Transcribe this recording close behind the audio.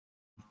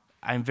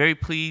I'm very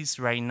pleased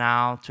right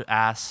now to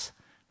ask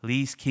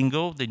Lise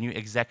Kingo, the new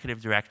Executive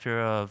Director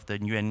of the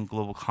UN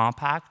Global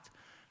Compact,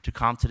 to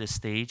come to the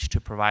stage to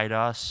provide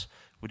us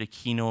with a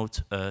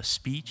keynote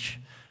speech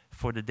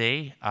for the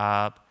day.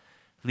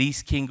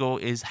 Lise Kingo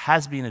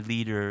has been a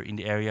leader in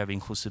the area of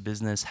inclusive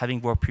business.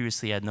 Having worked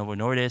previously at Novo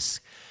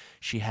Nordisk,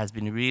 she has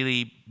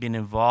really been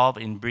involved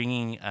in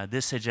bringing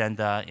this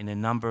agenda in a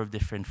number of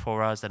different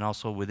forums and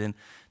also within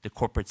the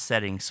corporate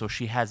setting. So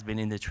she has been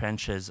in the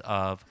trenches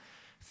of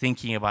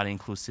thinking about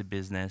inclusive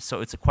business. So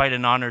it's quite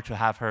an honor to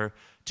have her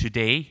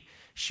today.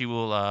 She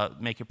will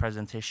make a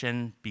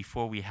presentation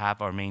before we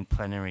have our main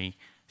plenary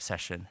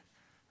session.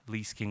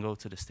 Lise can go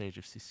to the stage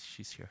if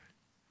she's here.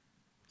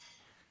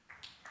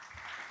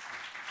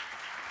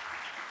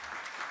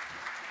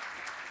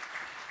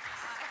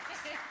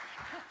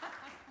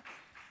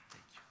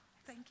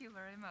 Thank you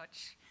very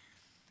much.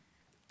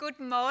 Good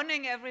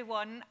morning,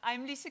 everyone.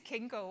 I'm Lise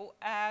Kingo.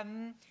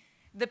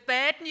 The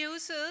bad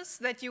news is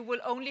that you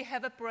will only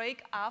have a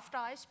break after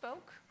I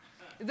spoke.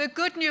 The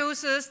good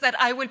news is that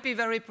I will be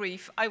very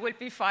brief. I will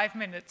be 5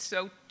 minutes,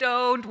 so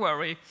don't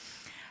worry.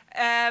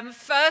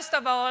 First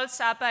of all,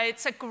 Saba,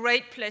 it's a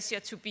great pleasure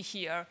to be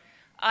here.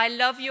 I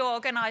love your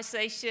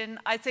organization.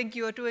 I think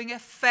you're doing a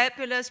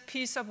fabulous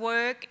piece of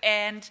work,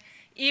 and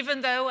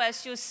even though,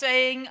 as you're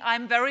saying,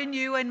 I'm very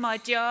new in my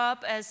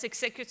job as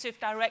Executive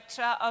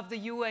Director of the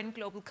UN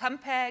Global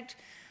Compact,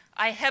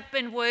 I have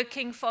been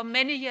working for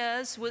many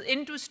years with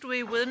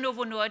industry, with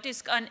Novo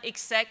Nordisk, on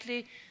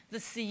exactly the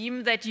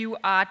theme that you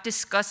are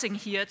discussing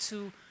here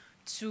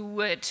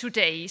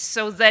today.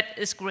 So that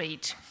is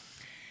great.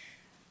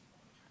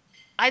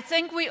 I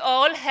think we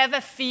all have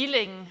a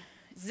feeling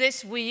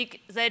this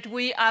week that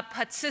we are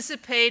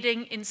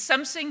participating in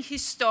something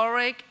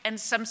historic and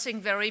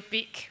something very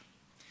big.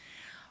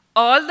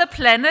 All the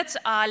planets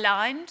are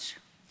aligned.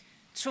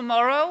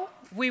 Tomorrow,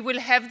 we will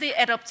have the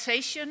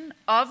adaptation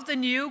of the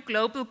new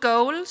global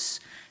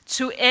goals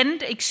to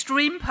end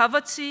extreme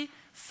poverty,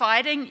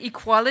 fighting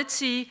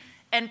equality,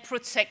 and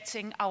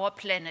protecting our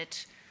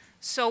planet.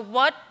 So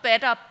what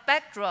better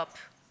backdrop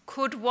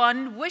could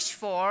one wish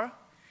for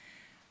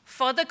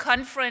the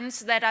conference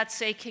that are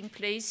taking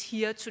place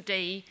here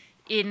today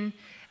in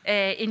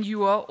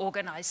your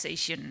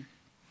organization?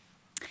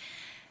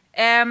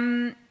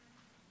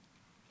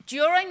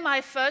 During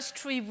my first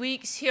 3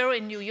 weeks here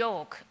in New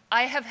York,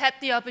 I have had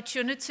the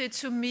opportunity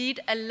to meet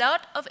a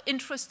lot of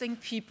interesting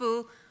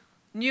people,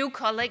 new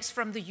colleagues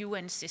from the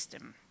UN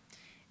system.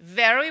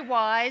 Very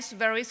wise,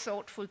 very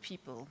thoughtful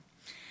people.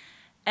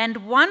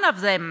 And one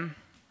of them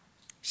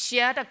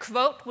shared a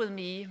quote with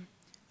me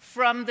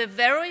from the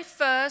very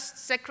first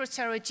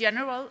Secretary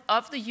General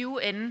of the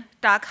UN,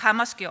 Dag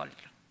Hammarskjöld.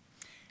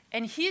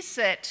 And he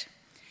said,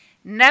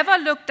 "Never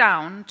look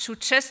down to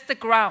test the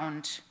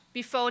ground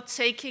before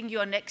taking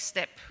your next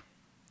step.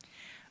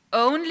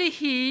 Only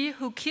he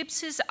who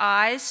keeps his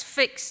eyes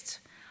fixed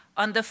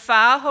on the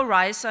far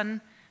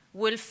horizon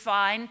will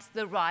find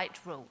the right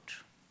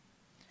road."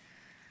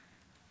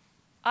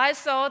 I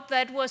thought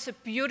that was a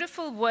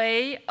beautiful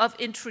way of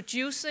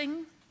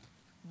introducing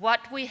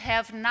what we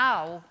have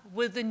now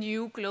with the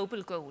new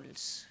global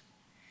goals.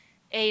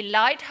 A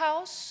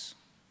lighthouse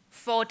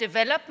for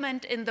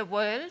development in the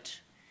world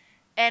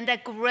and a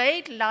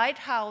great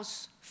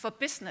lighthouse for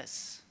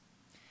business.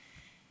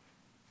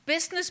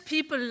 Business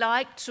people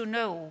like to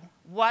know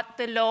what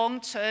the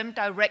long-term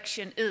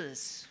direction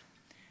is,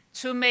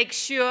 to make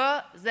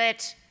sure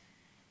that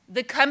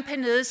the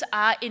companies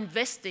are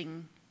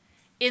investing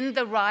in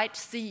the right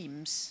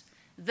themes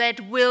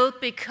that will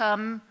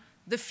become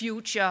the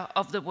future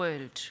of the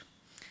world.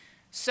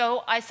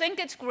 So I think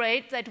it's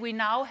great that we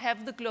now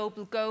have the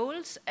global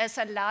goals as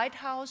a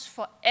lighthouse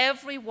for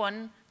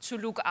everyone to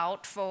look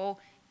out for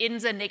in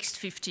the next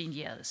 15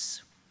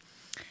 years.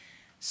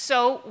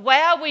 So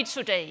where are we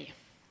today?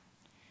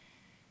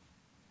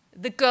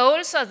 The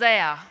goals are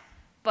there,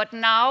 but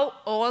now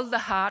all the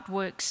hard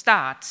work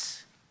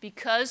starts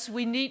because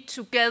we need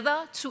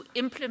together to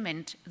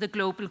implement the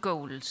global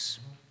goals.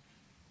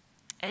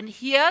 And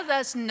here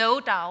there's no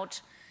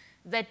doubt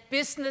that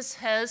business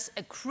has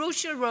a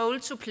crucial role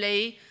to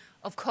play,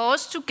 of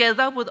course,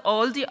 together with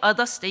all the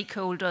other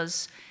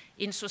stakeholders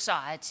in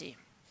society.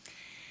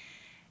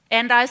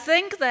 And I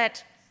think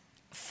that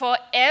for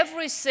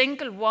every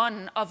single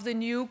one of the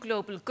new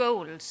global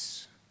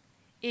goals,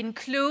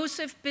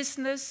 inclusive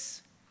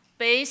business,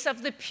 base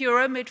of the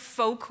pyramid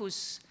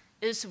focus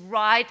is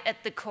right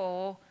at the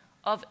core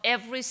of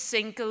every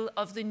single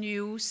of the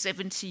new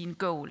 17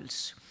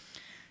 goals.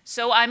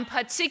 So I'm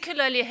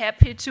particularly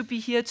happy to be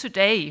here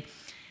today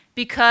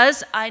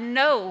because I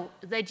know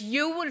that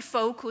you will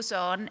focus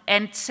on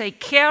and take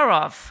care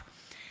of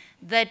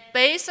that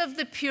base of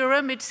the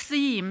pyramid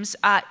themes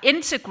are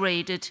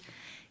integrated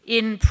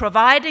in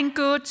providing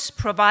goods,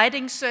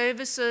 providing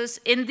services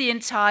in the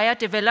entire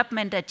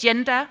development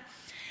agenda,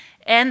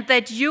 and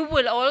that you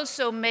will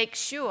also make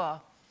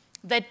sure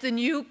that the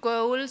new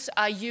goals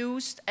are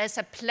used as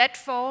a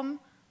platform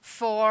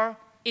for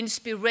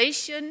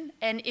inspiration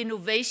and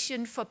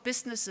innovation for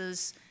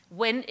businesses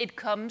when it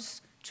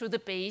comes to the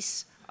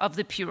base of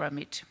the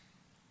pyramid.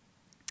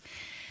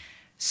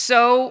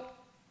 So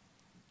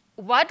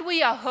what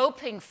we are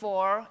hoping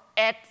for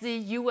at the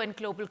UN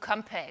Global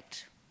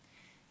Compact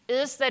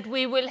is that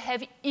we will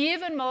have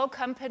even more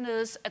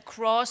companies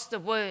across the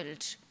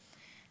world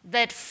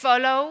that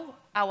follow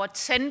our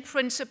 10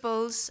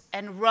 principles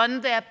and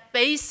run their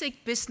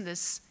basic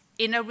business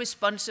in a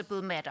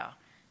responsible manner.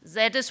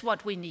 That is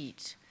what we need.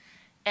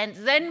 And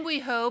then we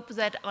hope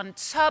that on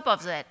top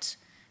of that,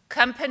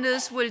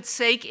 companies will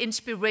take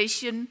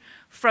inspiration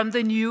from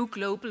the new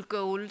global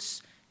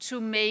goals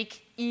to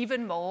make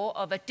even more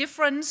of a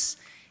difference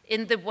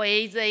in the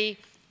way they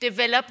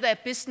develop their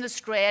business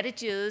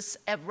strategies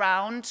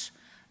around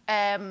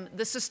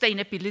the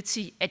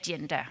sustainability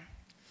agenda.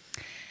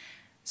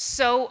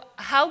 So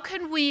how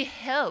can we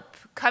help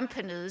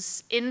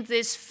companies in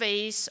this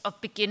phase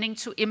of beginning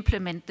to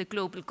implement the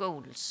global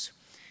goals?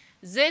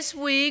 This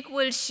week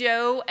will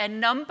show a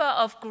number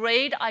of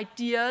great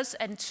ideas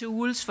and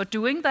tools for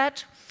doing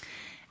that.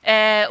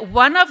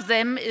 One of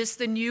them is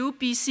the new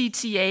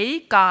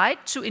BCtA Guide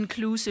to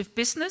Inclusive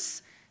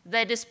Business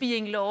that is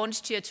being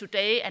launched here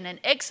today, and an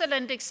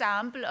excellent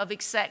example of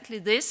exactly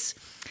this.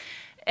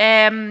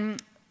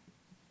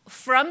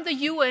 From the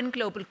UN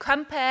Global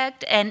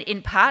Compact and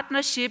in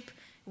partnership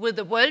with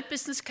the World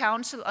Business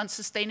Council on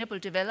Sustainable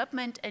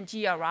Development and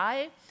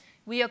GRI,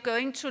 we are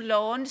going to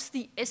launch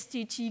the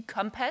SDG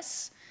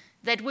Compass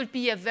that will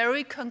be a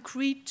very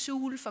concrete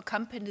tool for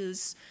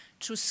companies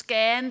to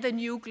scan the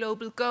new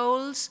global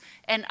goals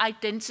and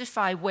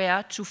identify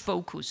where to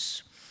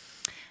focus.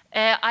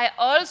 I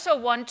also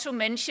want to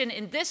mention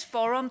in this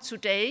forum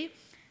today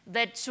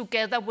that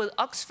together with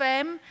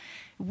Oxfam,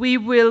 we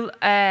will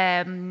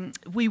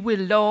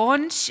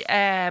launch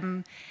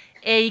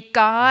a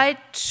guide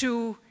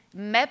to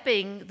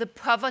mapping the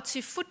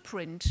poverty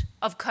footprint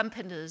of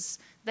companies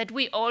that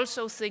we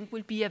also think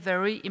will be a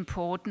very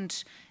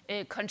important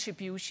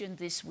contribution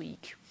this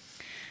week.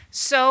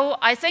 So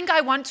I think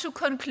I want to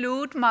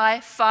conclude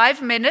my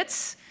 5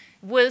 minutes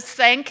with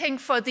thanking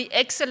for the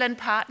excellent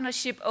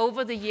partnership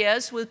over the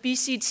years with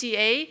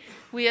BCtA.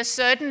 We are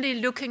certainly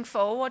looking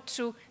forward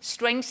to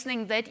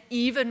strengthening that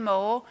even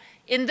more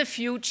in the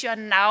future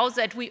now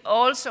that we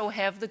also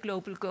have the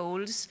global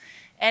goals.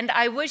 And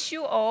I wish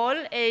you all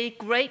a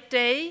great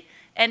day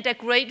and a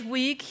great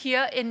week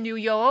here in New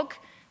York,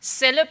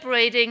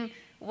 celebrating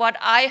what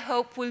I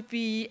hope will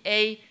be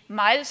a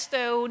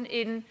milestone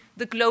in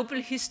the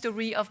global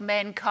history of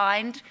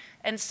mankind,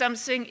 and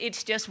something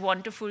it's just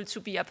wonderful to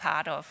be a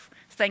part of.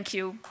 Thank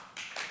you.